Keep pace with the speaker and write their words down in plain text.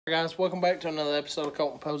Guys, welcome back to another episode of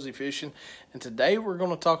Colton Posey Fishing, and today we're going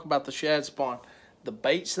to talk about the shad spawn, the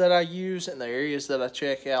baits that I use, and the areas that I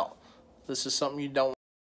check out. This is something you don't.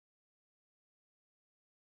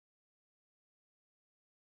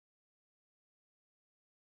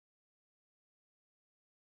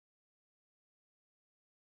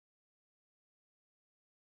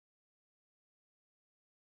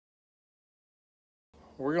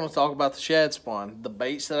 We're going to talk about the shad spawn, the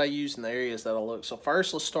baits that I use, and the areas that I look. So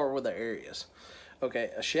first, let's start with the areas.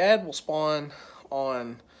 Okay, a shad will spawn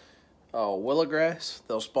on willow grass.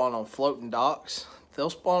 They'll spawn on floating docks.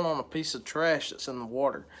 They'll spawn on a piece of trash that's in the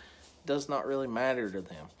water. It does not really matter to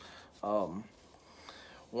them.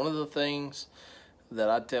 One of the things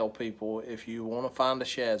that I tell people, if you want to find a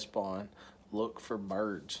shad spawn, look for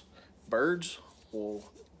birds. Birds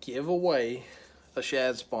will give away a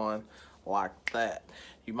shad spawn like that.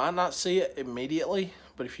 You might not see it immediately,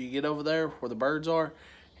 but if you get over there where the birds are,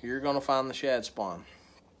 you're going to find the shad spawn.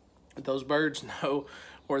 Those birds know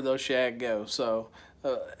where those shad go. So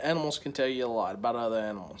animals can tell you a lot about other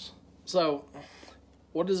animals. So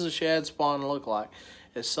what does a shad spawn look like?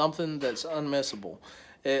 It's something that's unmissable.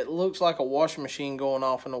 It looks like a washing machine going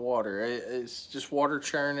off in the water. It's just water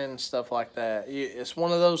churning and stuff like that. It's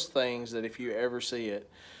one of those things that if you ever see it,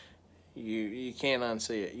 you can't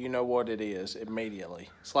unsee it. You know what it is immediately.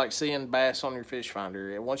 It's like seeing bass on your fish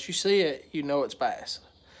finder. And once you see it, you know it's bass.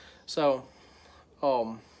 So,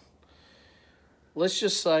 let's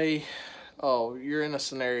just say, you're in a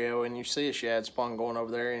scenario and you see a shad spawn going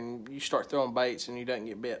over there and you start throwing baits and you don't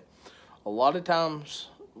get bit. A lot of times,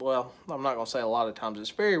 well, I'm not going to say a lot of times. It's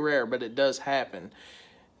very rare, but it does happen.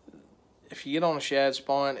 If you get on a shad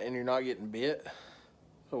spawn and you're not getting bit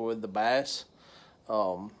with the bass,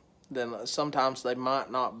 then sometimes they might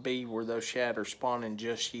not be where those shad are spawning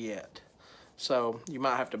just yet. So you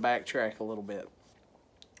might have to backtrack a little bit.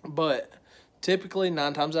 But typically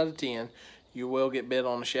 9 times out of 10, you will get bit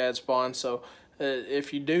on a shad spawn. So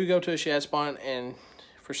if you do go to a shad spawn and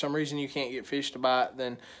for some reason you can't get fish to bite,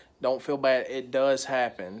 then don't feel bad. It does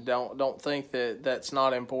happen. Don't think that that's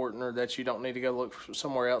not important or that you don't need to go look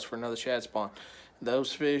somewhere else for another shad spawn.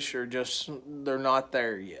 Those fish are just, they're not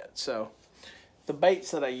there yet. So the baits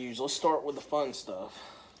that I use, let's start with the fun stuff.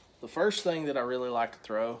 The first thing that I really like to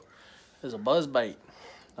throw is a buzz bait.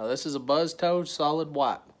 Now this is a buzz toad solid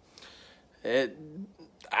white. I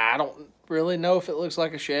don't really know if it looks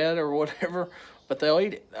like a shad or whatever, but they'll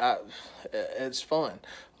eat it. It's fun.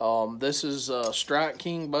 This is Strike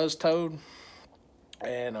King Buzz Toad,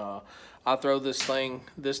 and I throw this thing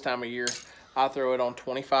this time of year. I throw it on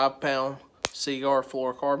 25-pound Seaguar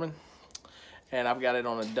fluorocarbon, and I've got it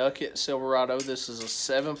on a Ducket Silverado. This is a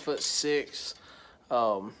 7'6"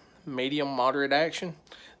 medium moderate action.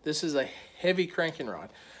 This is a heavy cranking rod.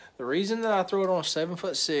 The reason that I throw it on a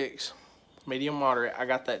 7'6" medium moderate, I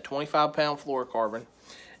got that 25-pound fluorocarbon,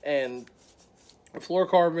 and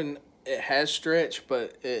fluorocarbon, it has stretch,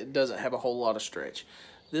 but it doesn't have a whole lot of stretch.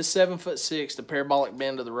 This 7'6", the parabolic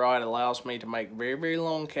bend of the rod allows me to make very, very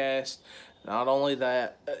long casts. Not only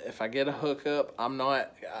that, if I get a hook up,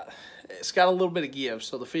 it's got a little bit of give,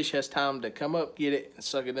 so the fish has time to come up, get it, and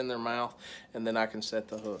suck it in their mouth, and then I can set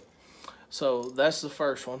the hook. So that's the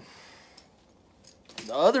first one.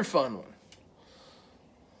 The other fun one,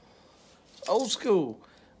 old school,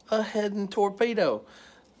 a heading torpedo.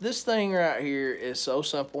 This thing right here is so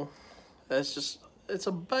simple. It's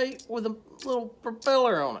a bait with a little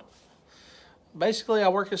propeller on it. Basically, I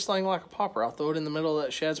work this thing like a popper. I'll throw it in the middle of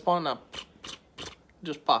that shad spawn and I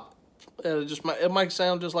just pop it. It makes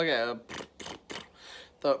sound just like a,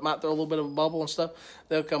 might throw a little bit of a bubble and stuff.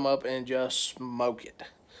 They'll come up and just smoke it.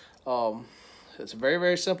 It's a very,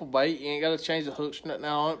 very simple bait. You ain't got to change the hooks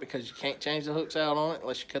now on it because you can't change the hooks out on it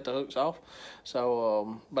unless you cut the hooks off.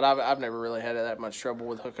 So, but I've never really had that much trouble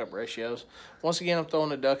with hookup ratios. Once again, I'm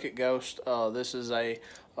throwing a Ducket Ghost. This is a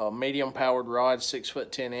medium powered rod,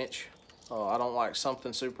 6'10". I don't like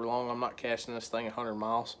something super long. I'm not casting this thing 100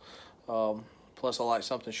 miles. Plus, I like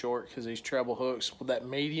something short because these treble hooks with that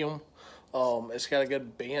medium, it's got a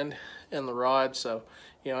good bend in the rod. So,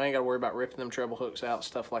 you know, I ain't got to worry about ripping them treble hooks out,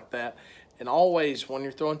 stuff like that. And always, when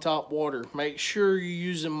you're throwing top water, make sure you're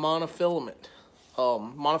using monofilament.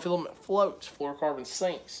 Monofilament floats, fluorocarbon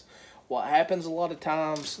sinks. What happens a lot of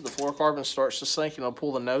times, the fluorocarbon starts to sink and it'll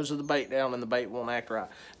pull the nose of the bait down and the bait won't act right.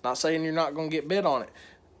 Not saying you're not going to get bit on it,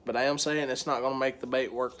 but I am saying it's not going to make the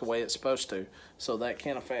bait work the way it's supposed to. So that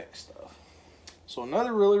can affect stuff. So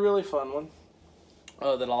another really, really fun one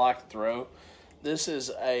that I like to throw. This is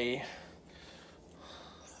a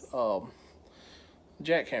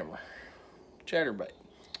jackhammer chatterbait,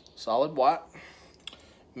 solid white.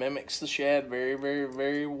 Mimics the shad very, very,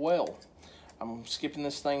 very well. I'm skipping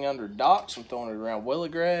this thing under docks. I'm throwing it around willow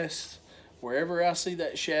grass, wherever I see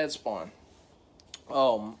that shad spawn.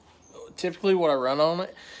 Typically what I run on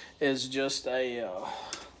it is just a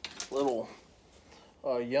little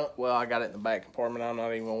young, well, I got it in the back compartment. I'm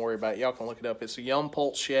not even gonna worry about it. Y'all can look it up. It's a young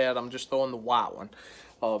pulse shad. I'm just throwing the white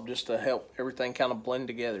one, just to help everything kind of blend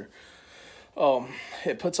together.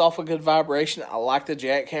 It puts off a good vibration. I like the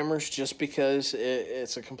jackhammers just because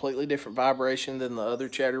it's a completely different vibration than the other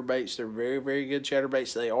chatterbaits. They're very, very good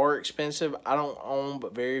chatterbaits. They are expensive. I don't own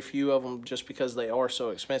but very few of them just because they are so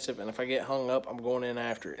expensive. And if I get hung up, I'm going in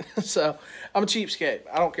after it. So I'm a cheapskate.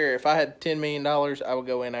 I don't care. If I had $10 million, I would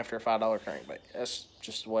go in after a $5 crankbait. That's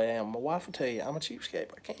just the way I am. My wife will tell you I'm a cheapskate.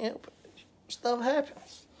 I can't help it. Stuff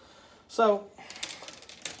happens. So,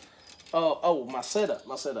 oh, my setup.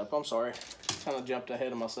 I'm sorry. Kind of jumped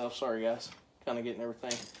ahead of myself. Sorry, guys. Kind of getting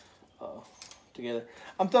everything together.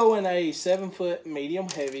 I'm throwing a 7-foot medium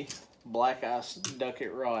heavy black ice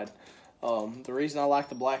ducket rod. The reason I like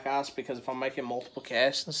the black ice because if I'm making multiple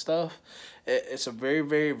casts and stuff, it's a very,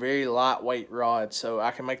 very, very lightweight rod. So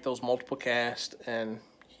I can make those multiple casts and,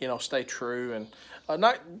 you know, stay true. And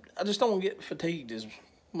I just don't want to get fatigued as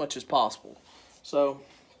much as possible. So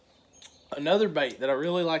another bait that I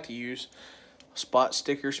really like to use, spot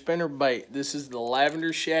sticker spinner bait. This is the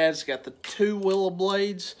lavender shad. It's got the 2 willow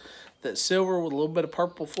blades, that silver with a little bit of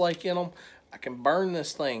purple flake in them. I can burn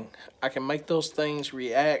this thing. I can make those things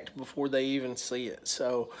react before they even see it.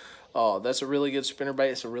 So that's a really good spinner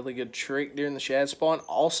bait. It's a really good trick during the shad spawn.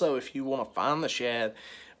 Also, if you want to find the shad,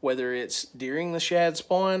 whether it's during the shad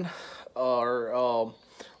spawn or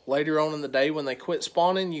later on in the day when they quit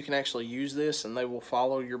spawning, you can actually use this and they will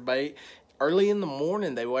follow your bait. Early in the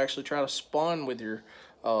morning, they will actually try to spawn with your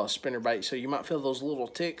spinner bait. So you might feel those little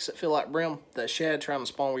ticks that feel like brim. That shad trying to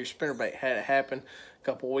spawn with your spinner bait. Had it happen a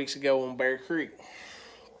couple of weeks ago on Bear Creek.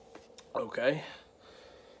 Okay.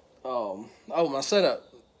 Oh, my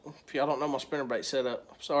setup. If y'all don't know my spinner bait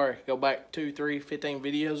setup, sorry. Go back 2, 3, 15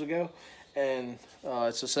 videos ago. And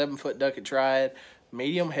it's a 7-foot ducket triad.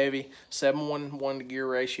 Medium heavy. 7:1 to gear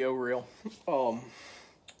ratio reel.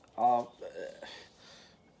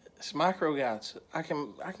 It's micro guides. I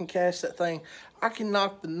can cast that thing. I can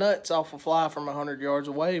knock the nuts off a fly from 100 yards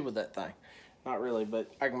away with that thing. Not really,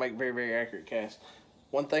 but I can make very, very accurate casts.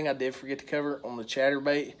 One thing I did forget to cover on the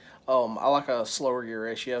chatterbait, I like a slower gear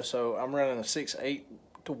ratio, so I'm running a 6:8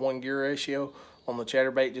 to 1 gear ratio on the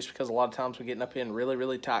chatterbait just because a lot of times we're getting up in really,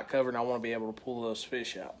 really tight cover and I want to be able to pull those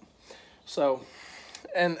fish out. So,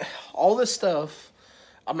 and all this stuff,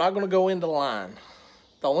 I'm not going to go into line.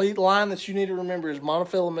 The only line that you need to remember is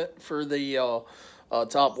monofilament for the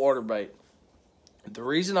top water bait. The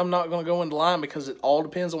reason I'm not going to go into line because it all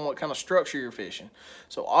depends on what kind of structure you're fishing.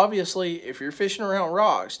 So obviously, if you're fishing around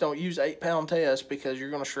rocks, don't use 8-pound test because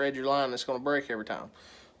you're going to shred your line and it's going to break every time.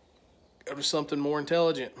 Go to something more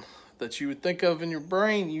intelligent that you would think of in your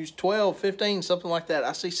brain. Use 12, 15, something like that.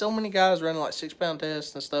 I see so many guys running like 6-pound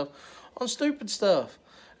tests and stuff on stupid stuff.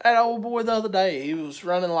 That old boy the other day, he was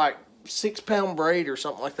running like 6-pound braid or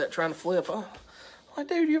something like that, trying to flip. I'm like,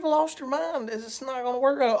 dude, you've lost your mind. It's not going to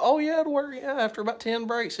work. Oh, yeah, it'll work. Yeah, after about 10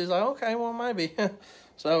 breaks. He's like, okay, well, maybe.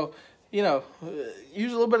 So, you know,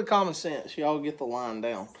 use a little bit of common sense. Y'all get the line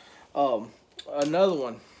down. Another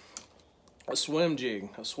one, a swim jig.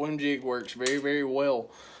 A swim jig works very, very well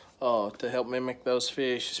to help mimic those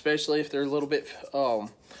fish, especially if they're a little bit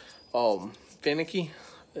finicky.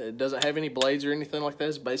 It doesn't have any blades or anything like that.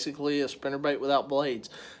 It's basically a spinnerbait without blades.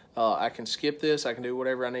 I can skip this. I can do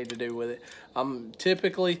whatever I need to do with it. I'm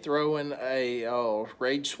typically throwing a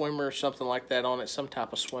Rage Swimmer or something like that on it, some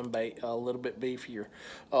type of swim bait, a little bit beefier.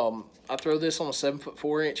 I throw this on a 7-foot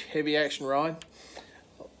 4-inch heavy action rod.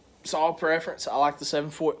 It's all preference. I like the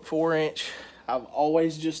 7-foot 4-inch. I've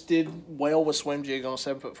always just did well with swim jig on a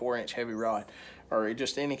 7-foot 4-inch heavy rod, or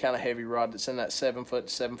just any kind of heavy rod that's in that 7-foot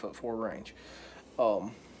to 7'4" range.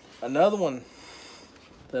 Another one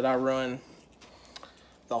that I run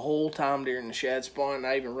the whole time during the shad spawn,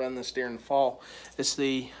 I even run this during the fall, it's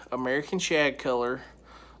the American Shad Color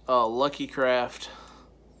Lucky Craft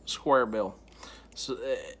Square Bill. So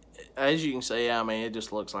as you can see, I mean, it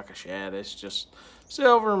just looks like a shad. It's just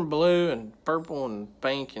silver and blue and purple and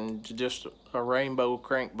pink and just a rainbow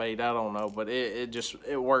crankbait. I don't know, but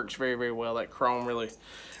it works very, very well. That chrome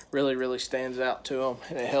really stands out to them,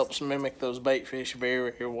 and it helps mimic those bait fish very,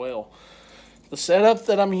 very well. The setup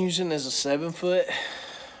that I'm using is a 7-foot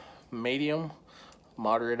medium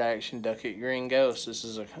moderate action ducket green ghost. This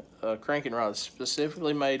is a cranking rod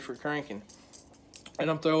specifically made for cranking, and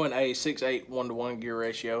I'm throwing a 6'8" 1-to-1 gear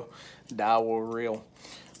ratio dowel reel.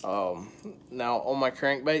 Now on my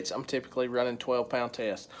crankbaits, I'm typically running 12-pound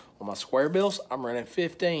test. On my square bills, I'm running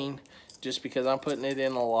 15, just because I'm putting it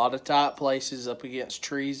in a lot of tight places up against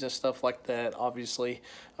trees and stuff like that. Obviously,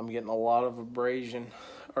 I'm getting a lot of abrasion,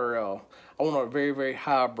 or I want a very, very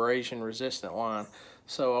high abrasion resistant line.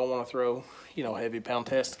 So I want to throw, you know, heavy pound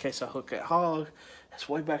test in case I hook that hog that's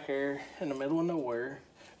way back there in the middle of nowhere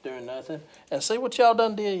doing nothing. And see what y'all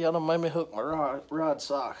done did. Y'all done made me hook my rod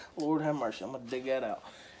sock. Lord have mercy, I'm going to dig that out.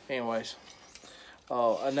 Anyways,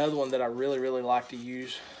 another one that I really, really like to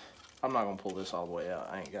use, I'm not going to pull this all the way out.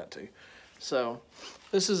 I ain't got to. So,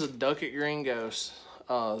 this is a Ducket Green Ghost,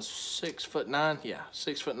 6'9", yeah,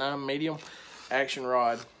 6'9" medium action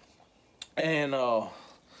rod. And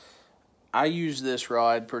I use this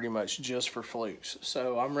rod pretty much just for flukes.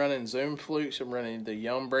 So I'm running Zoom flukes, I'm running the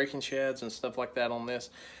Yum breaking shads and stuff like that on this.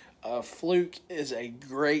 Fluke is a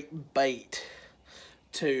great bait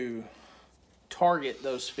to target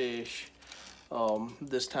those fish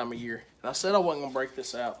this time of year. And I said I wasn't gonna break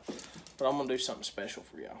this out, but I'm gonna do something special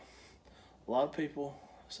for y'all. A lot of people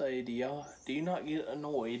say, do you not get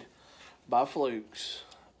annoyed by flukes,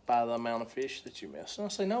 by the amount of fish that you miss? And I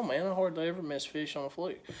say, no, man, I hardly ever miss fish on a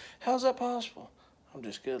fluke. How's that possible? I'm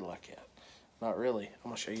just good like that. Not really.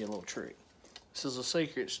 I'm gonna show you a little trick. This is a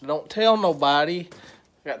secret, so don't tell nobody.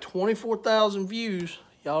 I got 24,000 views.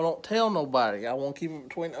 Y'all don't tell nobody. I want to keep it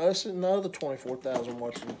between us and the other 24,000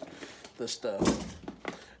 watching this stuff.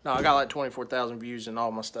 No, I got like 24,000 views and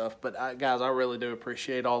all my stuff. But guys, I really do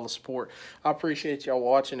appreciate all the support. I appreciate y'all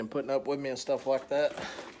watching and putting up with me and stuff like that.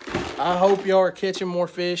 I hope y'all are catching more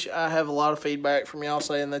fish. I have a lot of feedback from y'all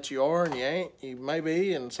saying that you are and you ain't. You may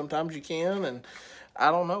be, and sometimes you can, and I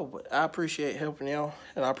don't know. But I appreciate helping y'all,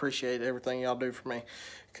 and I appreciate everything y'all do for me.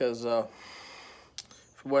 Because if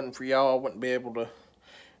it wasn't for y'all, I wouldn't be able to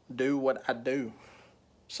do what I do.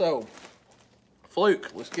 So, fluke.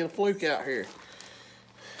 Let's get a fluke out here.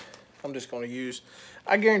 I'm just going to use,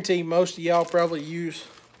 I guarantee most of y'all probably use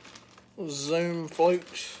Zoom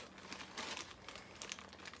flukes.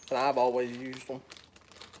 And I've always used them.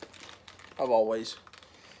 I've always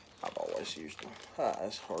used them.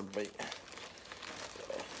 It's hard to beat.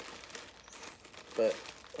 But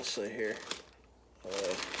let's see here.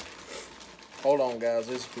 Hold on, guys.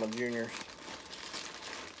 This is my juniors.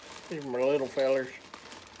 These are my little fellers.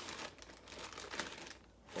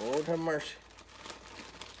 Lord have mercy.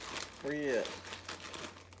 Where you at?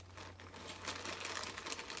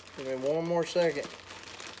 Give me one more second.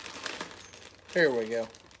 Here we go.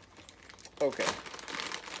 Okay.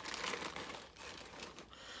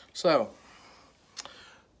 So,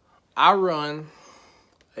 I run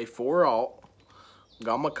a 4/0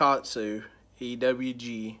 Gamakatsu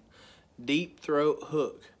EWG deep throat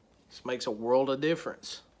hook. This makes a world of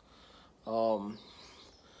difference.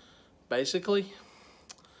 Basically,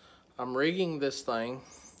 I'm rigging this thing.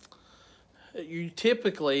 You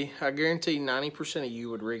typically, I guarantee 90% of you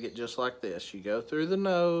would rig it just like this. You go through the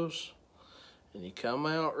nose, and you come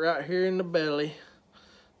out right here in the belly,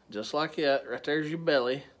 just like that. Right there's your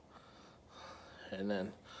belly. And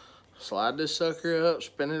then slide this sucker up,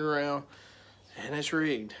 spin it around, and it's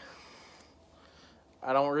rigged.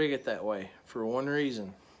 I don't rig it that way for one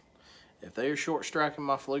reason. If they're short striking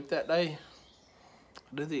my fluke that day,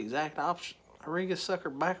 I do the exact opposite. I rig this sucker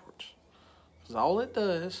backwards. Because all it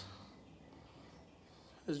does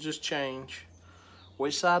is just change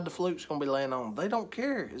which side the fluke's gonna be laying on. They don't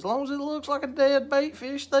care. As long as it looks like a dead bait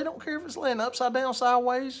fish, they don't care if it's laying upside down,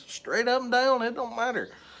 sideways, straight up and down, it don't matter.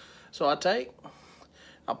 So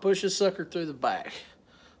I push this sucker through the back.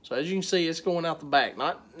 So as you can see, it's going out the back.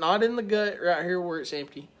 Not in the gut right here where it's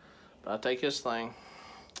empty. But I take this thing,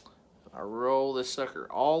 I roll this sucker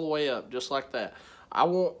all the way up, just like that. I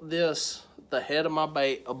want this, the head of my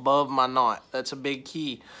bait, above my knot. That's a big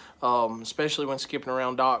key, especially when skipping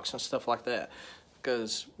around docks and stuff like that,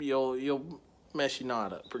 because you'll mess your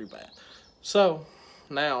knot up pretty bad. So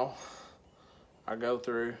now I go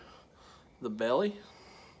through the belly,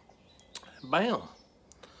 bam.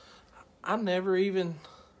 I never even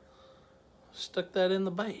stuck that in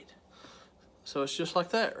the bait. So it's just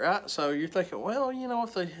like that, right? So you're thinking, well, you know,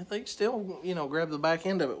 if they still, you know, grab the back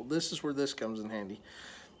end of it, well, this is where this comes in handy.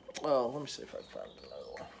 Well, let me see if I can find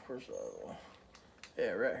another one. Where's the other one?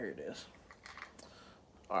 Yeah, right here it is.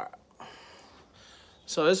 All right.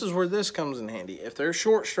 So this is where this comes in handy. If they're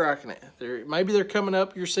short striking it, maybe they're coming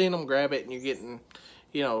up, you're seeing them grab it, and you're getting,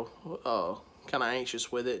 you know, kind of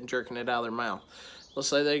anxious with it and jerking it out of their mouth. Let's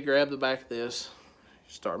say they grab the back of this,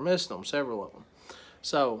 start missing them, several of them.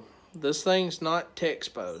 So this thing's not tech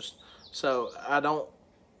exposed, so I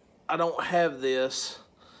don't have this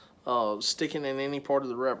sticking in any part of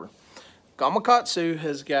the rubber. Gamakatsu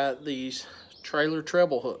has got these trailer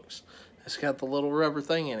treble hooks. It's got the little rubber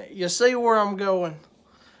thing in it. You see where I'm going?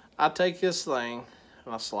 I take this thing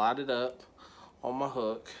and I slide it up on my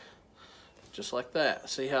hook, just like that.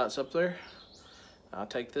 See how it's up there? I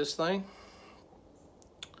take this thing,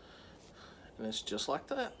 and it's just like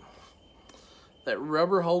that. That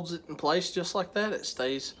rubber holds it in place just like that. It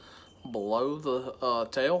stays below the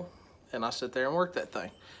tail, and I sit there and work that thing.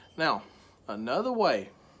 Now, another way.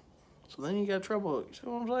 So then you got a treble hook. See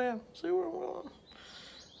what I'm saying? See where I'm going?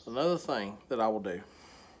 Another thing that I will do,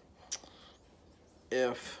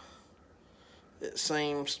 if it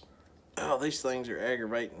seems, oh, these things are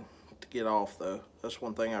aggravating to get off though. That's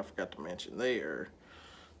one thing I forgot to mention. They are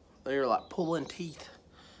like pulling teeth.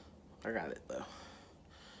 I got it though.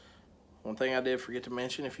 One thing I did forget to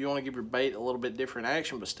mention, if you want to give your bait a little bit different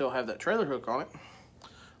action but still have that trailer hook on it,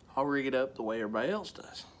 I'll rig it up the way everybody else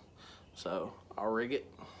does. So I'll rig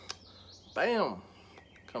it, bam,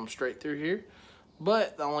 come straight through here.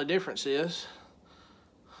 But the only difference is,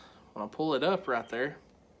 when I pull it up right there,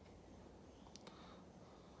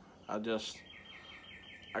 I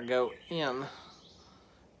go in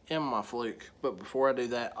my fluke. But before I do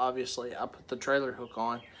that, obviously I put the trailer hook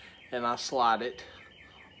on and I slide it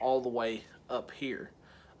all the way up here.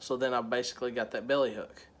 So then I've basically got that belly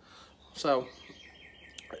hook. So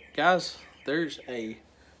guys, there's a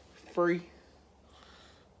free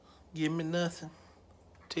give me nothing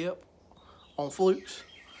tip on flukes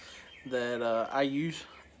that I use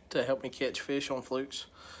to help me catch fish on flukes.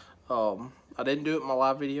 I didn't do it in my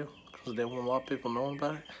live video because I didn't want a lot of people knowing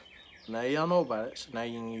about it. Now y'all know about it, so now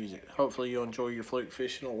you can use it. Hopefully you'll enjoy your fluke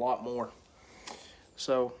fishing a lot more.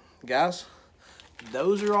 So guys,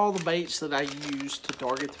 those are all the baits that I use to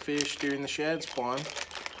target the fish during the shad spawn.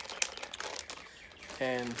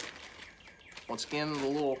 And once again, the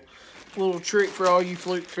little trick for all you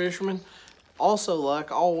fluke fishermen. Also,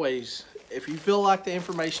 like always, if you feel like the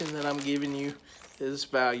information that I'm giving you is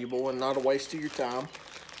valuable and not a waste of your time,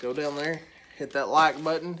 go down there, hit that like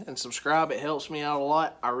button, and subscribe. It helps me out a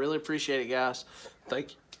lot. I really appreciate it, guys.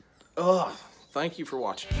 Thank you for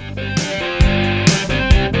watching.